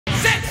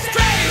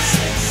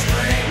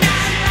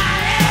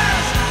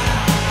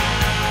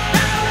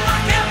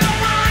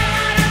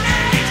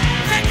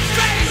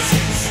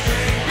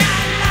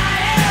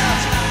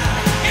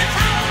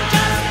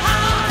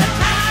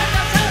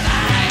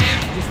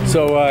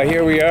So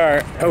here we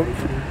are,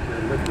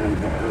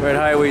 we're at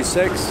Highway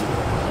 6,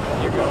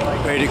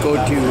 ready to go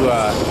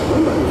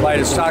to fly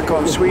to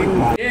Stockholm, Sweden.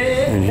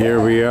 And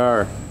here we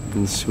are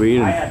in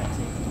Sweden.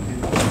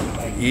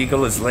 The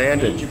Eagle has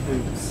landed.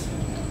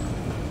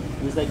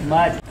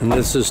 And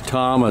this is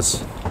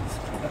Thomas,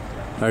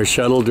 our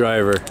shuttle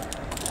driver.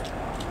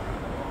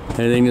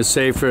 Anything to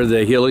say for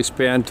the Helix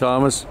band,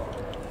 Thomas?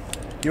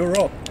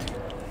 Europe,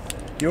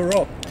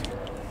 Europe,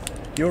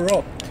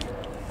 Europe,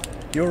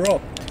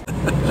 Europe.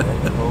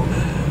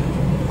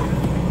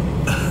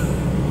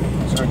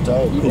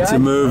 It's a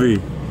movie.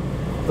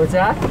 What's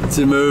that? It's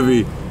a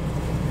movie.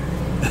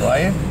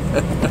 Ryan?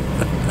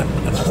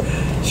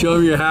 Show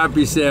him your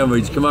happy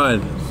sandwich, come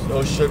on.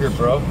 No sugar,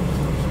 bro.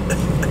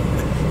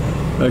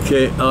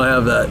 Okay, I'll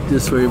have that.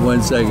 Just wait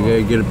 1 second,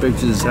 I gotta get a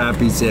picture of this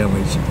happy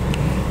sandwich.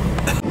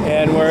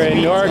 And we're in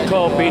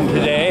Norkopping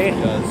today.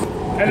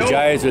 The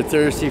guys are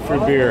thirsty for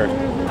beer.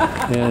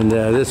 And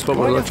this is what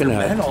we're looking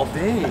at. All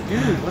day,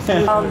 dude.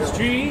 Down the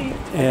street.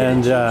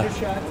 And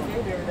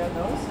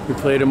we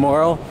play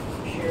tomorrow.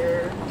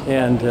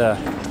 And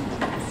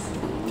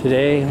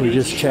today we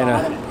just kind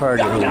of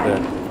party a little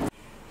bit.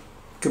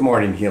 Good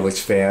morning, Helix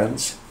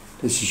fans.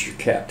 This is your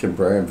Captain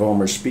Brian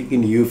Vollmer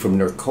speaking to you from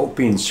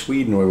Norkopping,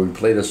 Sweden, where we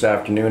play this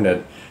afternoon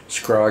at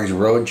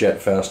SKOGSROJET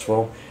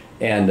Festival.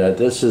 And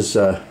this is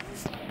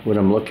what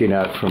I'm looking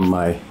at from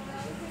my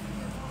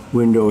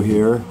window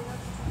here.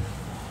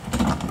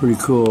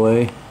 Pretty cool,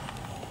 eh?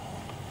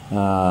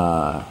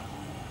 The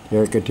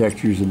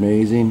architecture is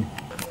amazing.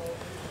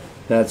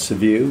 That's the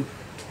view.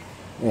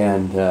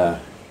 And we're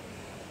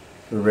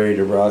ready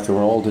to rock and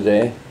roll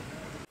today.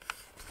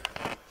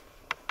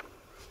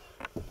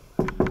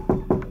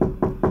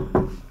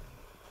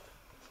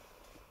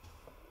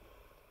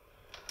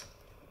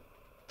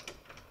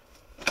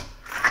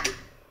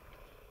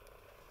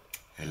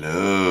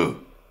 Hello.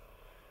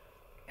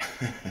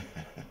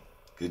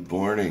 Good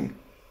morning.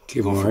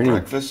 Good Go morning. for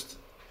breakfast?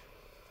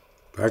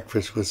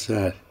 Breakfast, what's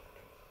that?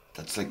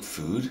 That's like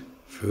food?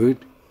 Food?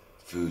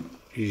 Food.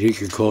 Did you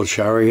take your cold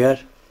shower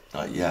yet?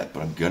 Not yet,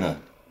 but I'm gonna.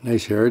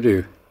 Nice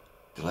hairdo.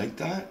 You like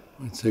that?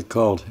 What's it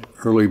called?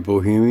 Early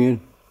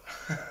Bohemian?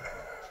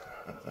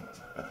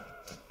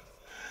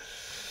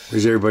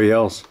 Where's everybody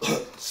else?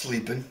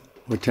 Sleeping.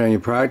 What time are you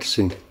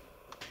practicing?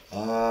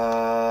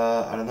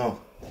 I don't know.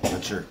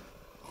 Not sure.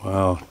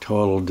 Wow,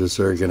 total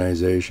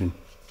disorganization.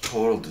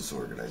 Total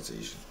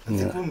disorganization. I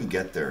think when we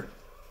get there,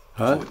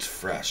 Huh? so it's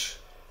fresh.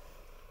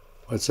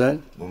 What's that?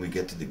 When we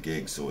get to the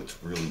gig, so it's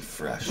really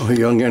fresh. Oh,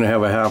 you're only gonna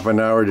have a half an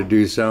hour to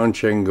do sound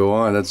check and go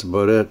on. That's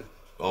about it.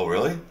 Oh,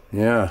 really?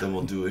 Yeah, Then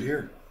we'll do it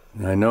here.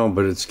 I know,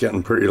 but it's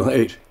getting pretty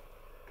late.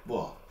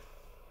 Well,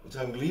 what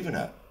time are we leaving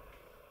at?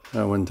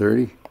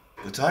 1:30?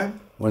 What time?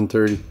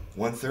 1:30.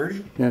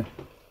 1:30? Yeah.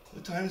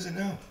 What time is it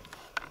now?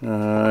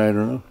 I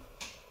don't know.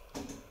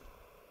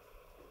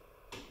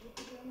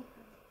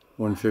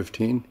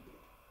 1:15.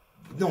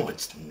 No,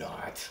 it's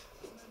not.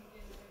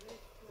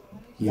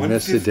 You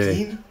missed a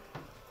day. 1:15?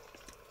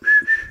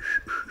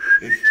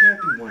 It can't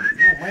be one.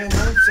 No, my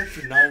alarm's set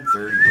for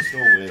 9:30. There's no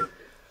way.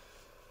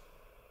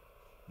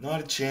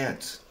 Not a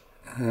chance.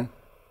 Huh?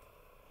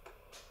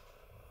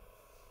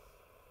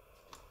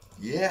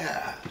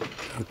 Yeah.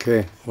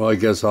 Okay, well, I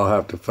guess I'll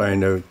have to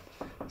find out,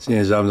 seeing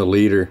as I'm the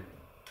leader.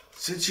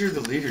 Since you're the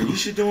leader, you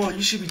should know.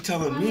 You should be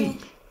telling me.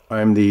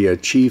 I'm the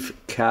chief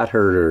cat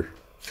herder.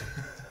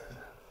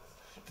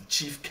 The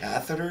chief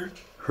catheter?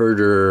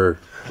 Herder.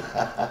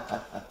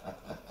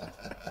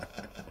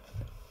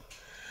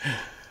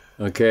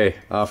 Okay,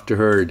 off to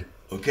herd.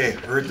 Okay,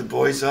 herd the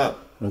boys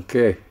up.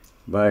 Okay,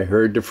 bye.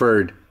 Herd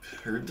deferred.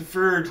 Herd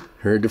deferred.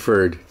 Herd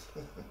deferred.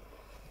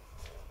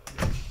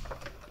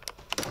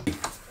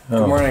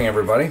 Good morning,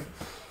 everybody.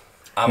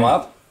 I'm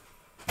up.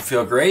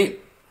 Feel great.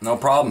 No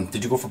problem.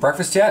 Did you go for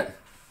breakfast yet?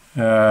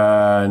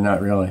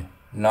 Not really.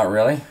 Not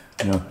really?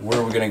 No, Where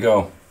are we gonna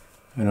go?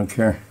 I don't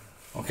care.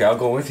 Okay, I'll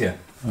go with you.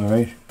 All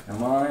right,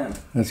 Come on in.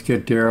 let's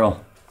get Daryl.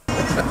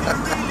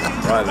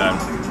 Right then.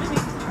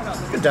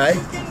 Good day.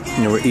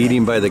 You know, we're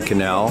eating by the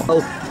canal.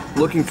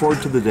 Looking forward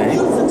to the day.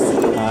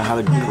 I had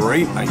a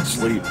great night's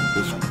sleep.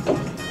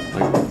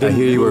 I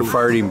hear you were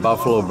farting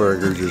buffalo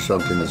burgers or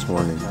something this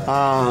morning.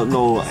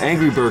 No,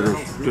 Angry Burgers.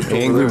 Just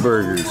Angry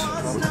burgers.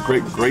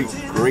 Great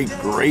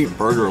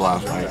burger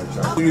last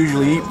night. We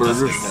usually eat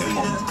burgers,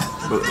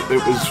 but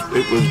it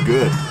was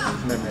good.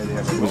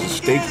 It was a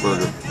steak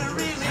burger.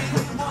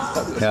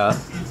 Yeah.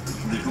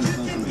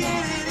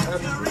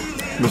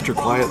 Mr.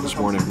 Quiet this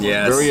morning.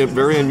 Yes.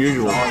 Very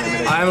unusual.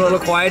 I'm a little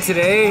quiet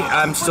today.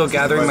 I'm still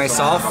gathering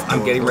myself.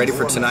 I'm getting ready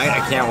for tonight.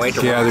 I can't wait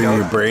to Gathering rock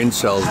your out. brain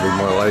cells would be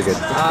more like it.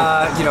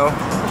 You know,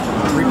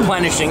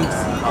 replenishing.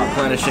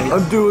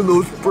 I'm doing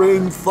those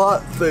brain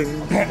thought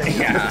things.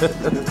 Yeah.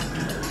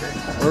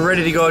 We're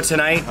ready to go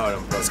tonight.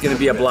 It's going to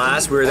be a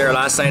blast. We were there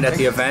last night at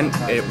the event.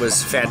 It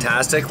was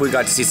fantastic. We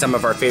got to see some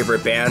of our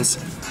favorite bands.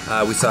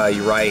 We saw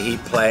Uriah Heep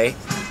play.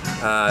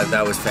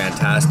 That was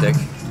fantastic.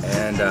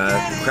 And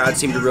the crowd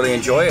seemed to really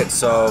enjoy it.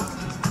 So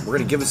we're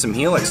going to give it some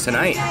Helix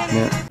tonight.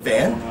 Yeah.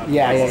 Van?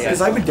 Yeah.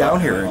 Because I've been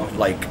down here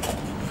like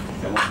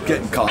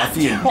getting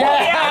coffee. And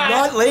I'm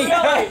not late.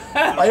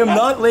 I am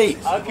not late.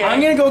 Okay.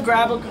 I'm gonna go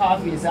grab a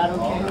coffee. Is that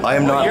okay? I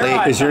am not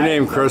late. Is your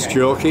name Chris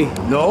Jokey?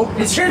 No.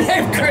 Is your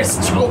name Chris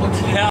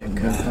Jokey?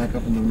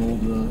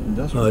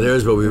 Oh,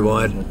 there's what we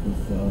want.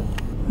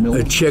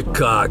 A chick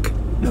cock.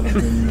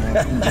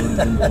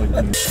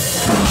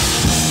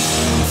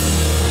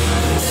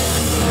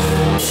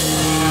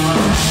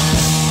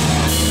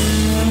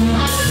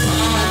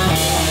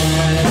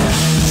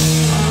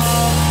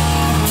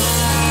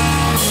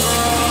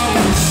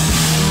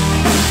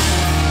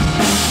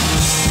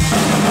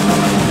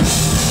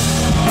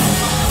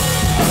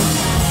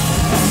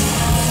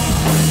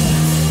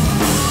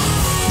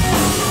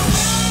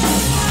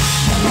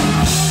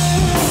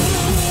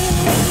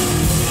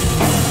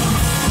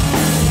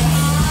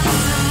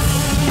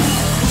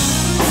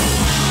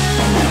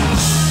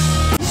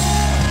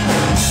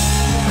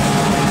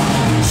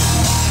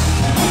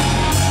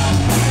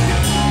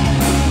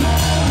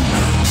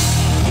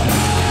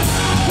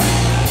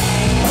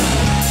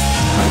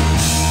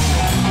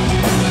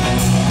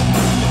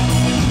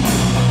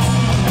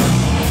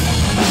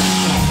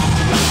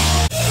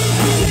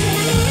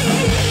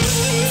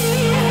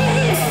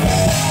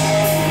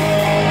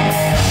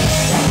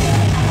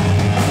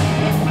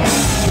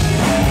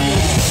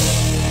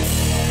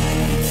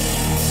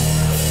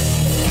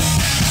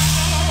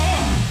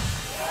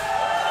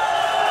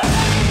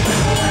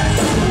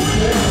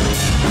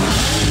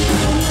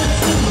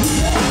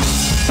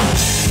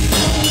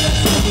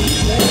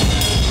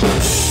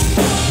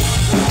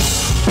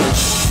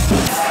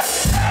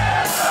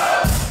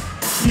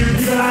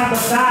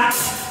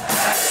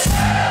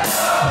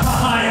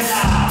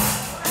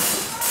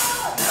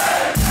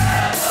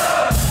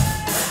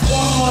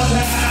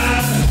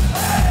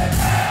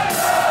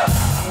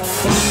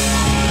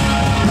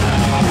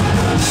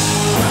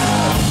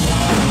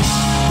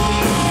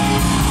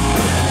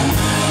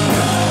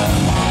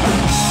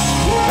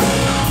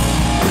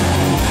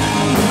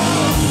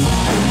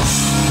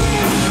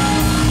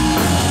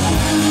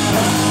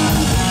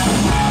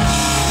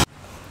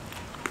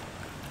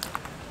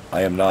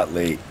 I am not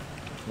late.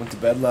 Went to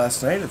bed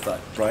last night. I thought,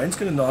 Brian's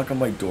gonna knock on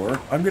my door.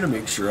 I'm gonna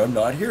make sure I'm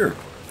not here.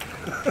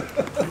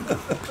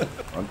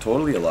 I'm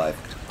totally alive.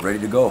 Ready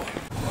to go.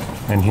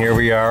 And here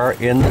we are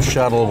in the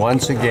shuttle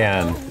once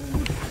again,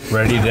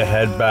 ready to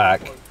head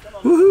back.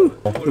 Woohoo!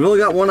 We've only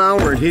got 1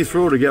 hour at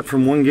Heathrow to get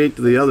from one gate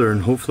to the other,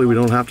 and hopefully we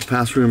don't have to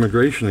pass through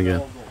immigration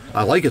again.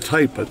 I like it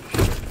tight, but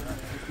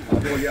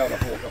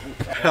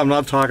I'm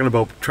not talking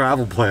about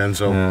travel plans,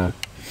 so. Yeah.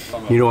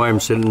 You know why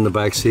I'm sitting in the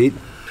back seat?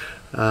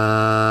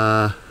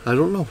 I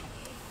don't know.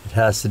 It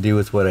has to do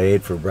with what I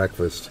ate for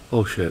breakfast.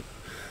 Oh shit.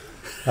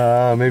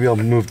 Maybe I'll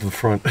move to the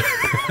front.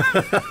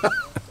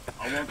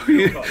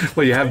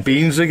 Well, you have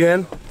beans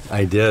again?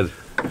 I did.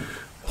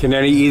 Can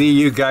either of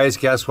you guys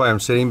guess why I'm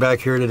sitting back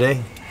here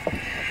today?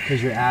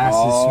 Because your ass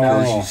is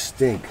smelly. You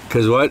stink.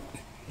 Because what?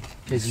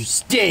 Because you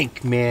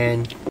stink,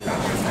 man.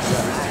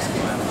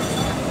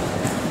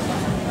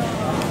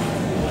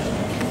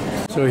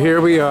 So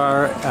here we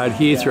are at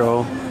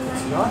Heathrow.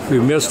 We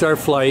missed our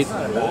flight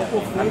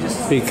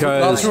Not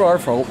because through our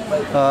fault.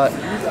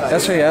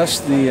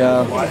 SAS, the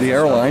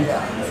airline,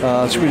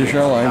 Swedish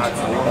Airlines,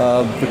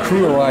 the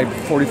crew arrived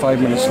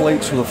 45 minutes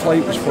late, so the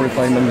flight was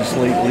 45 minutes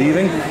late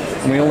leaving,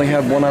 and we only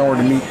had 1 hour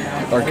to meet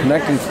our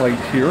connecting flight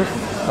here.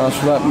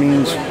 So that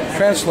means,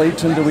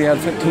 translates into we had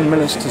 15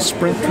 minutes to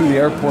sprint through the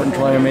airport and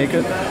try and make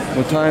it.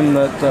 By the time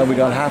that we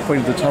got halfway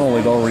to the tunnel,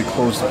 they'd already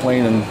closed the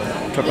plane and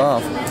took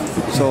off.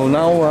 So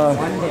now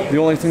the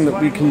only thing that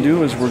we can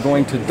do is we're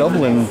going to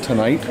Dublin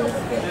tonight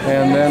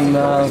and then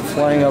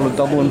flying out of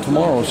Dublin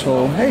tomorrow.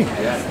 So hey,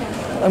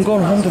 I'm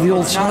going home to the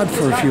old sod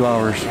for a few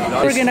hours.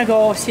 We're gonna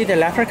go see the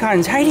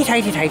leprechauns. Tighty,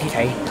 tighty, tighty,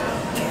 tighty.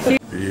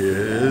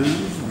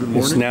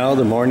 it's now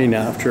the morning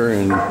after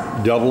in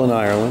Dublin,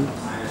 Ireland,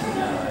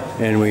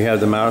 and we have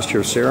the Master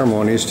of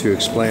Ceremonies to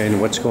explain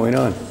what's going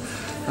on.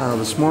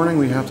 This morning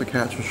we have to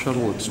catch a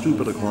shuttle at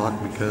stupid o'clock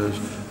because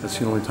that's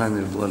the only time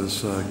they've let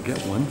us get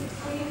one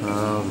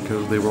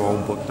because they were all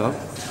booked up.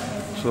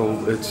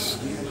 So it's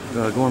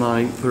going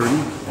on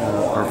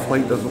 8:30. Our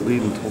flight doesn't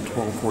leave until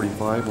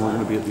 12:45. We're going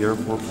to be at the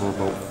airport for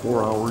about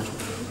 4 hours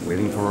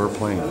waiting for our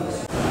plane.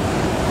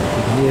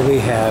 Here we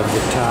have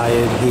the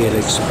tired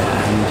Helix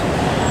band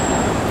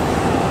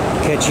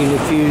catching a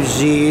few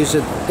Z's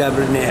at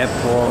Dublin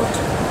Airport,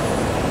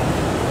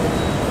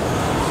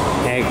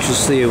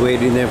 anxiously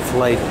awaiting their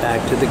flight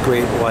back to the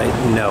Great White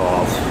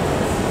North.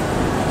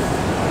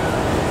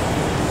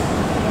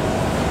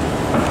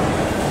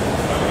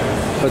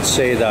 What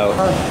say thou?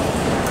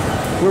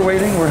 We're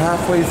waiting. We're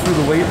halfway through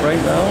the wait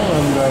right now,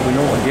 and we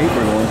know what gate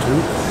we're going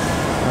to.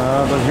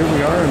 But here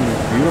we are in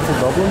beautiful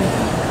Dublin,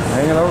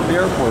 hanging out at the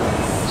airport.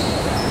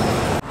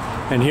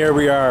 And here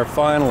we are,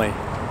 finally.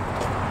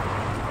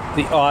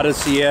 The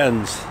Odyssey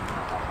ends.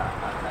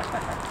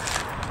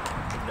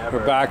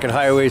 We're back at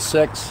Highway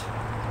 6,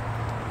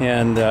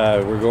 and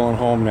we're going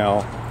home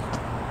now.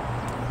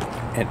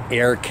 And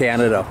Air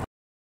Canada.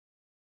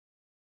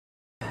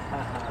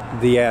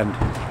 The end.